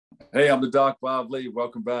Hey, I'm the Doc Bob Lee.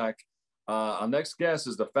 Welcome back. Our next guest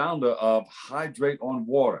is the founder of Hydrate on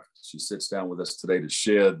Water. She sits down with us today to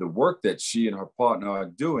share the work that she and her partner are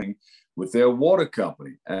doing with their water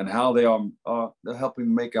company and how they're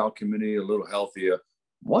helping make our community a little healthier,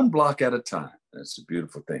 one block at a time. That's a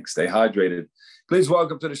beautiful thing. Stay hydrated. Please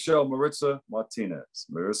welcome to the show, Marisa Martinez.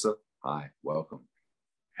 Marisa, hi, welcome.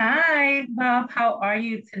 Hi, Bob. How are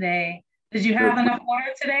you today? Did you have enough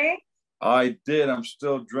water today? I did. I'm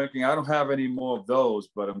still drinking. I don't have any more of those,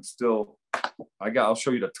 but I'll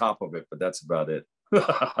show you the top of it, but that's about it.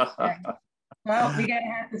 Okay. Well, we're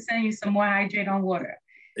gonna have to send you some more Hydrate on Water.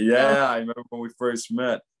 Yeah, I remember when we first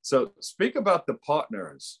met. So speak about the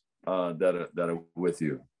partners that are with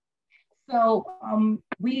you. So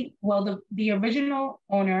the original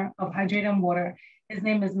owner of Hydrate on Water, his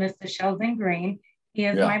name is Mr. Sheldon Green. He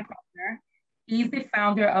is my partner. He's the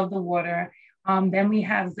founder of the water. Then we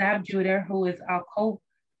have Zab Judah, who is our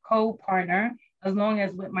co-partner, as long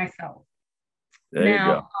as with myself. There you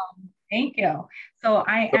go. Thank you. So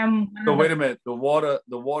I am. So wait a minute. The water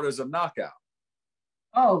is a knockout.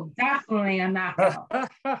 Oh, definitely a knockout.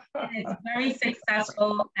 It's very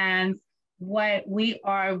successful, and we're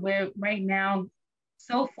right now.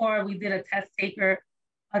 So far, we did a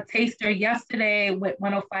taster yesterday with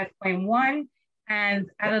 105.1. And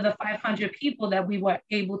out of the 500 people that we were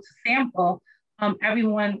able to sample,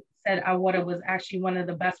 everyone said our water was actually one of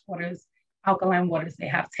the best alkaline waters they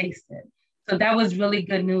have tasted. So that was really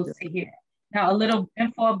good news to hear. Now, a little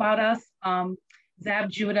info about us. Zab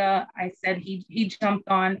Judah, I said he jumped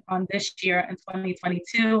on this year in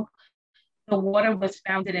 2022. The water was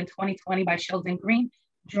founded in 2020 by Sheldon Green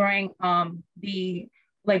during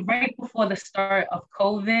right before the start of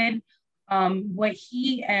COVID.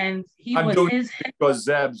 Because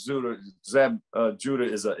Zab Judah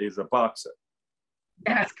is a boxer.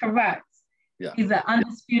 That's correct. Yeah. He's an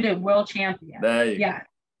undisputed world champion. There you go.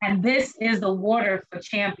 And this is the water for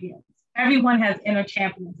champions. Everyone has inner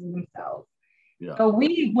champions in themselves. Yeah. So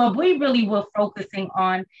what we really were focusing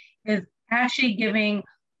on is actually giving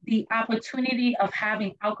the opportunity of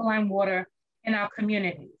having alkaline water in our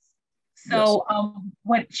communities. So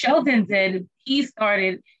what Sheldon did, he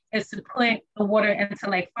started is to put the water into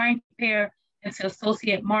like fine pair, into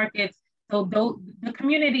associate markets. So the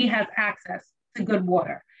community has access to good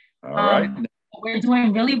water. All right. We're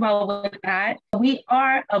doing really well with that. We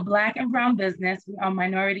are a Black and brown business. We are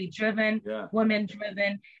minority driven, women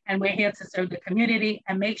driven, and we're here to serve the community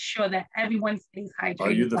and make sure that everyone stays hydrated.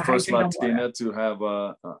 Are you the first Latina to have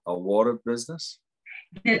a water business?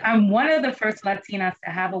 I'm one of the first Latinas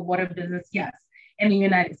to have a water business, yes, in the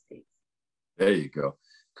United States. There you go.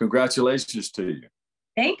 Congratulations to you.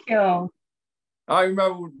 Thank you. I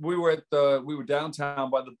remember we were downtown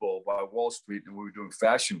by the Bull, by Wall Street, and we were doing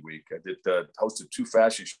Fashion Week. I hosted 2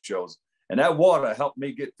 fashion shows, and that water helped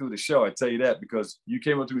me get through the show. I tell you that because you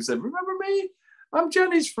came up to me and said, "Remember me? I'm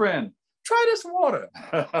Jenny's friend. Try this water."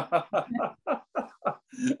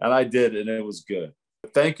 And I did, and it was good.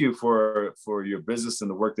 Thank you for your business and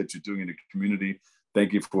the work that you're doing in the community.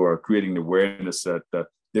 Thank you for creating the awareness that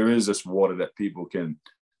there is this water that people can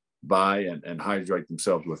buy and hydrate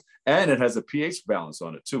themselves with. And it has a pH balance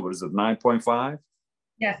on it too. What is it, 9.5?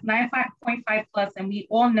 Yes, 9.5 plus. And we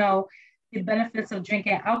all know the benefits of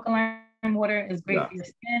drinking alkaline water is great for your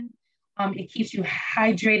skin. It keeps you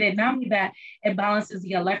hydrated. Not only that, it balances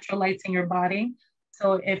the electrolytes in your body.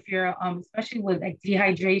 So if you're, especially with like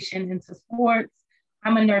dehydration into sports,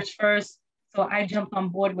 I'm a nurse first. So I jumped on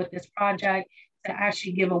board with this project to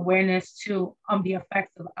actually give awareness to the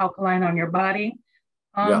effects of alkaline on your body.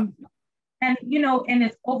 And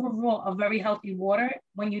it's overall a very healthy water.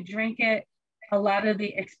 When you drink it, a lot of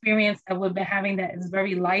the experience that we've been having that is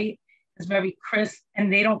very light, is very crisp,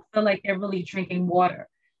 and they don't feel like they're really drinking water.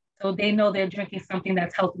 So they know they're drinking something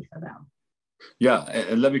that's healthy for them. Yeah,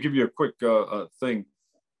 and let me give you a quick thing.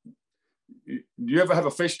 Do you ever have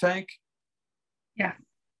a fish tank? Yeah.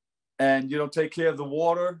 And you don't take care of the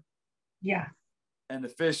water? Yeah. And the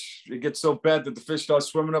fish, it gets so bad that the fish starts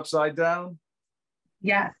swimming upside down?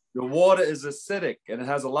 Yes. The water is acidic and it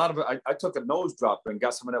has a lot of it. I took a nose drop and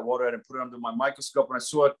got some of that water and put it under my microscope and I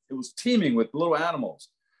saw it was teeming with little animals.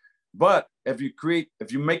 But if you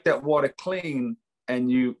make that water clean and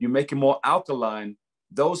you make it more alkaline,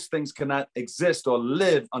 those things cannot exist or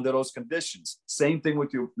live under those conditions. Same thing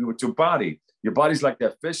with your body. Your body's like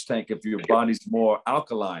that fish tank if your body's more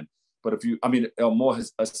alkaline. But more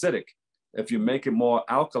acidic. If you make it more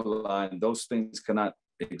alkaline, those things cannot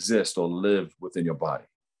exist or live within your body.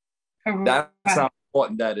 Correct. That's how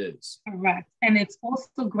important that is. Correct. And it's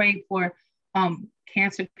also great for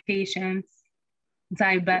cancer patients,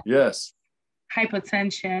 diabetes,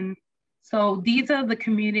 hypertension. So these are the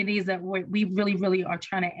communities that we really, really are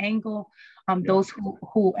trying to angle. Those who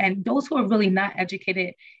are really not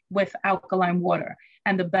educated with alkaline water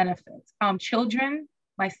and the benefits. Children,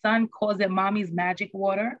 my son calls it mommy's magic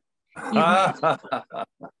water. That's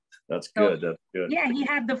good. That's good. Yeah, he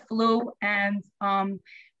had the flu, and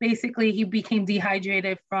basically he became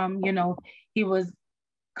dehydrated from, he was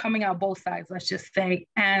coming out both sides, let's just say.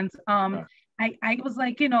 And I was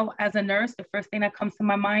like, as a nurse, the first thing that comes to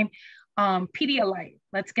my mind, Pedialyte.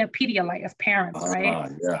 Let's get Pedialyte as parents,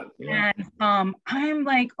 right? Yeah. And I'm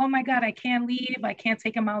like, oh my God, I can't leave. I can't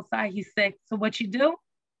take him outside. He's sick. So what you do?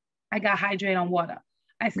 I got Hydrate on water.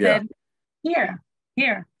 I said,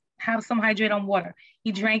 here, have some Hydrate on water.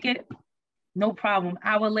 He drank it, no problem.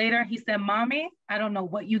 Hour later, he said, Mommy, I don't know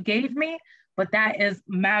what you gave me, but that is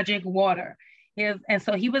magic water. And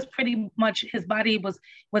so he was pretty much, his body was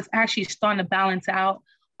actually starting to balance out.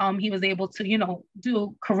 He was able to,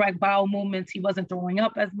 do correct bowel movements. He wasn't throwing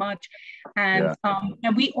up as much. And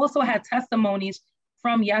we also had testimonies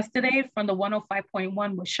from yesterday from the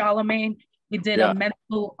 105.1 with Charlemagne. We did a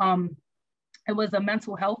mental, it was a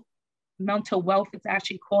mental wealth. It's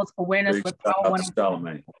actually called Awareness with Powell.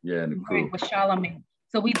 Charlemagne. Yeah, right, with Charlemagne.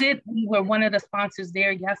 So we were one of the sponsors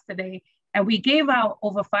there yesterday, and we gave out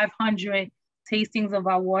over 500 tastings of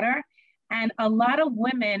our water. And a lot of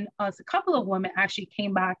women, a couple of women actually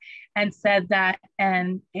came back and said that,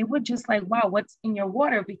 and they were just like, wow, what's in your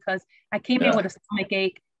water? Because I came in with a stomach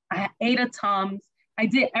ache. I ate a Tums. I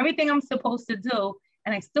did everything I'm supposed to do,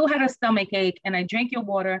 and I still had a stomach ache, and I drank your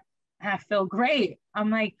water, and I feel great. I'm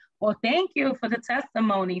like, well, thank you for the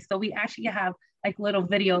testimony. So we actually have like little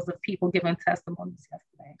videos of people giving testimonies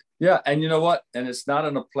yesterday. Yeah, and you know what? And it's not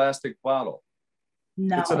in a plastic bottle.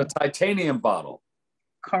 No. It's in a titanium bottle.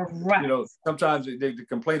 Correct. Sometimes they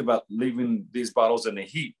complain about leaving these bottles in the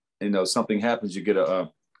heat. Something happens, you get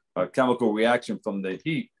a chemical reaction from the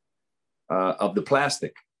heat of the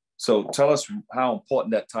plastic. So tell us how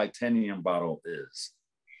important that titanium bottle is.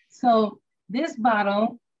 So this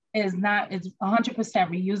bottle it's 100%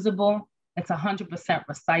 reusable. It's 100%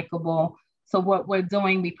 recyclable. So what we're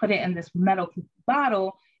doing, we put it in this metal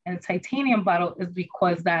bottle, and a titanium bottle is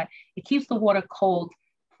because that it keeps the water cold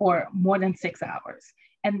for more than 6 hours.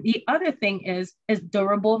 And the other thing is it's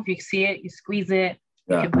durable. If you see it, you squeeze it,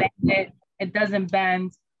 you can bend it, it doesn't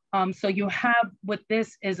bend. So you have, with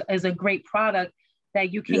this is a great product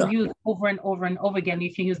that you can use over and over and over again.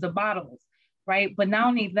 You can use the bottles, right? But not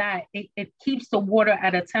only that, it keeps the water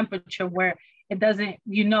at a temperature where it doesn't,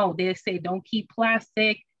 they say don't keep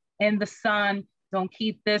plastic in the sun, don't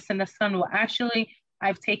keep this in the sun. Well, actually,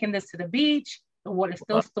 I've taken this to the beach. The water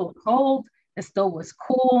still cold. It still was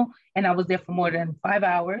cool. And I was there for more than 5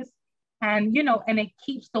 hours. And, and it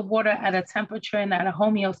keeps the water at a temperature and at a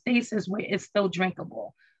homeostasis where it's still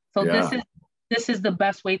drinkable. So this is the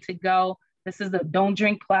best way to go. Don't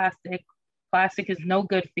drink plastic. Plastic is no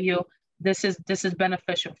good for you. This is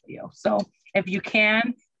beneficial for you. So if you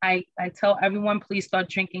can, I tell everyone, please start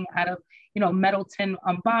drinking out of, metal tin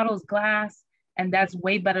bottles, glass, and that's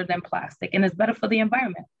way better than plastic. And it's better for the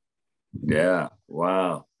environment. Yeah.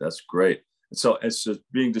 Wow. That's great. So it's just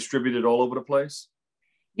being distributed all over the place?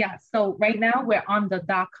 Yeah. So right now we're on the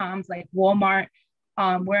 .coms like Walmart.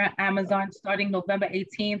 We're at Amazon starting November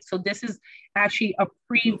 18th. So this is actually a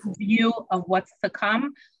preview of what's to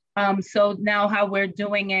come. So now how we're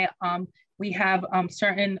doing it, we have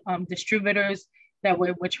certain distributors that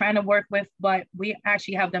we're trying to work with, but we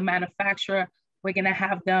actually have the manufacturer. We're going to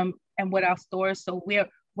have them and with our stores. So we're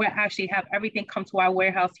actually have everything come to our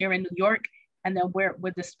warehouse here in New York, and then we're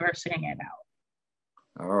dispersing it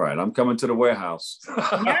out. All right, I'm coming to the warehouse.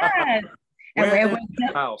 Yes.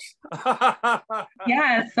 House.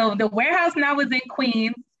 Yeah, so the warehouse now is in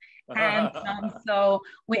Queens. And so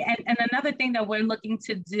and another thing that we're looking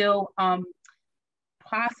to do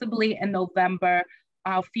possibly in November,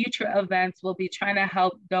 our future events will be trying to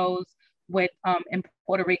help those with in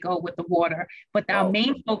Puerto Rico with the water. But our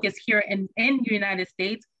main focus here in the United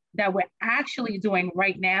States that we're actually doing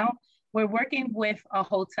right now, we're working with a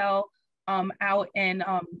hotel out in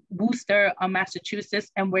Worcester,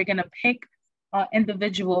 Massachusetts, and we're gonna pick an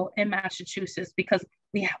individual in Massachusetts because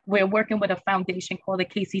we're working with a foundation called the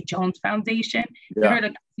Casey Jones Foundation. You heard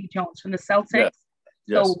of Casey Jones from the Celtics?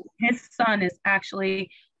 Yes. So his son is actually,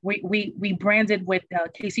 we branded with the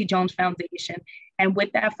Casey Jones Foundation. And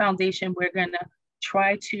with that foundation, we're gonna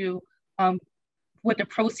try to, with the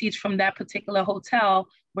proceeds from that particular hotel,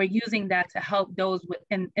 we're using that to help those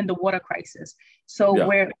in the water crisis. So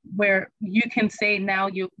where you can say now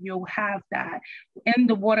you'll have that in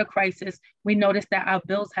the water crisis, we noticed that our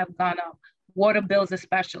bills have gone up. water bills,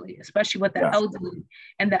 especially with the Yeah, elderly.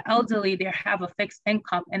 And the elderly, they have a fixed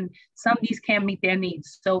income, and some of these can't meet their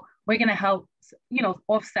needs. So we're going to help,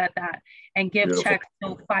 offset that and give beautiful. checks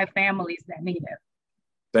to 5 families that need it.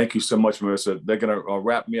 Thank you so much, Marisa. They're gonna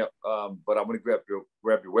wrap me up, but I'm gonna grab your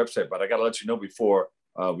website. But I gotta let you know before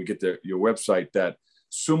we get to your website that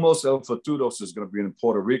Sumos El Futuros is gonna be in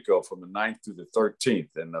Puerto Rico from the 9th through the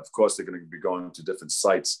 13th, and of course they're gonna be going to different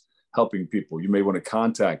sites helping people. You may want to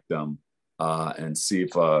contact them and see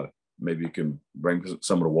if maybe you can bring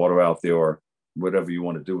some of the water out there or whatever you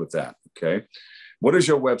want to do with that. Okay, what is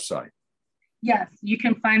your website? Yes, you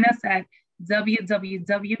can find us at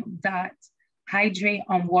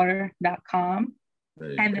www.hydrateonwater.com.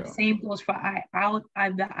 And the same goes for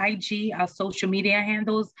the IG, our social media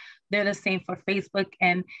handles. They're the same for Facebook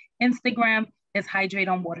and Instagram. Is Hydrate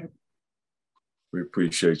on Water. We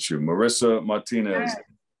appreciate you. Marisa Martinez,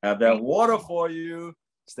 have that water for you.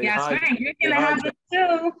 Stay hydrated. Right. You can have it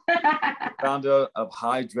too. Founder of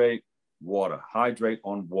Hydrate Water. Hydrate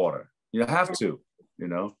on Water. You have to,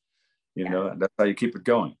 that's how you keep it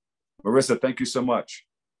going. Marisa, thank you so much.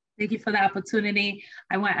 Thank you for the opportunity.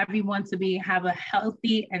 I want everyone to have a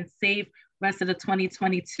healthy and safe rest of the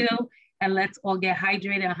 2022. And let's all get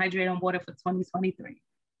hydrated and hydrate on water for 2023.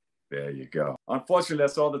 There you go. Unfortunately,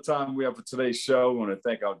 that's all the time we have for today's show. We want to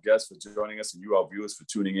thank our guests for joining us and you, our viewers, for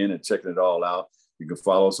tuning in and checking it all out. You can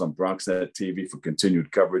follow us on BronxNet TV for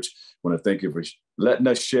continued coverage. I want to thank you for letting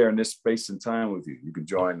us share in this space and time with you. You can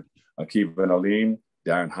join Akiva and Aline,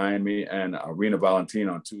 Darren Jaime, and Arena Valentin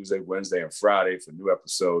on Tuesday, Wednesday, and Friday for new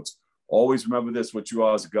episodes. Always remember this: what you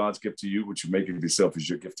are is God's gift to you. What you make of yourself is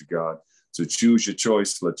your gift to God. So choose your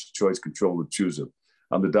choice. Let your choice control the chooser.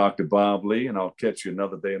 I'm the Dr. Bob Lee, and I'll catch you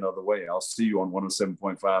another day, another way. I'll see you on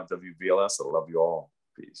 107.5 WVLS. I love you all.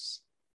 Peace.